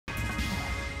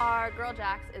Our girl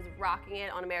Jax is rocking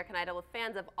it on American Idol with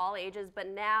fans of all ages, but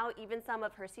now even some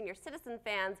of her senior citizen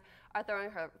fans are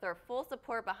throwing their full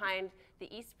support behind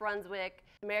the East Brunswick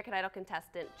American Idol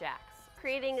contestant Jax,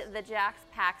 creating the Jax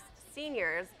Pax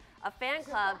Seniors, a fan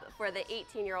club for the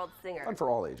 18-year-old singer. And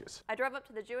for all ages. I drove up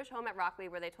to the Jewish home at Rockaway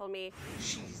where they told me,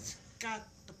 she's got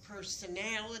the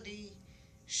personality,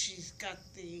 she's got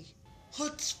the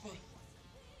chutzpah.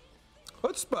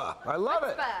 Chutzpah, I love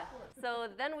it. So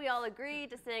then we all agreed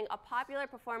to sing a popular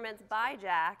performance by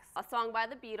Jax, a song by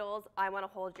the Beatles, I Want to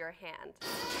Hold Your Hand.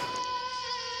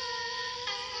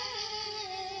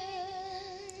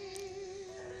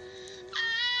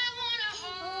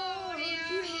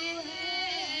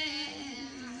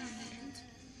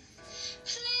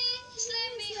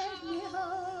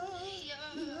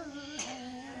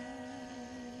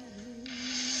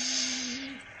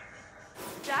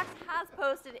 Jax has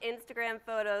posted Instagram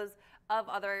photos of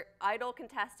other Idol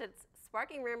contestants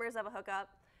sparking rumors of a hookup,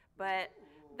 but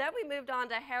then we moved on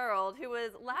to Harold, who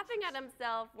was laughing at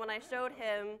himself when I showed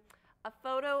him a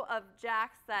photo of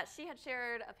Jax that she had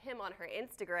shared of him on her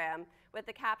Instagram with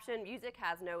the caption, "Music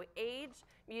has no age,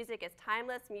 music is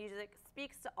timeless, music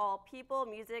speaks to all people,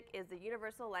 music is the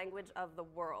universal language of the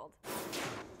world."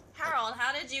 Harold,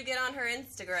 how did you get on her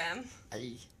Instagram?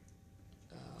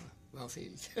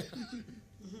 Wealthy.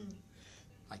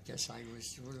 I guess I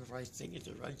was doing the right thing at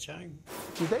the right time.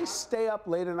 Do they stay up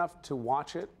late enough to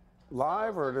watch it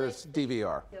live, or does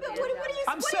DVR?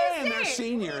 I'm saying they're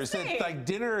seniors. That like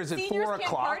dinner is at 4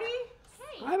 o'clock.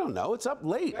 I don't know. It's up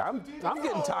late. I'm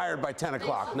getting tired by 10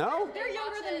 o'clock. No? They're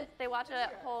younger than. They watch it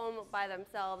at home by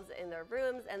themselves in their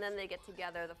rooms, and then they get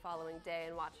together the following day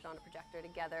and watch it on a projector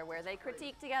together, where they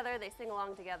critique together, they sing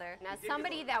along together. Now,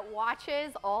 somebody that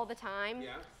watches all the time,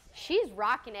 she's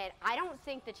rocking it. I don't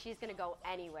think that she's going to go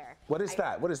anywhere. What is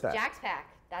that? What is that? Jax Pack.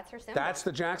 That's her symbol. That's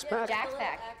the Jax Pack? Jax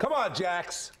Pack. Come on,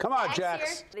 Jax. Come on,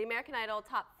 Jax. The American Idol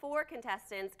top 4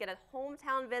 contestants get a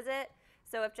hometown visit.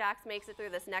 So if Jax makes it through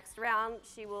this next round,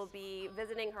 she will be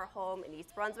visiting her home in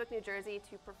East Brunswick, New Jersey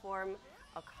to perform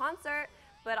a concert.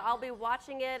 But I'll be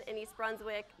watching it in East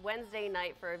Brunswick Wednesday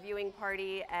night for a viewing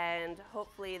party, and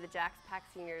hopefully the Jax Pack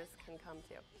Seniors can come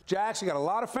too. Jax, you got a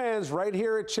lot of fans right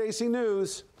here at Chasing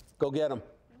News. Go get them.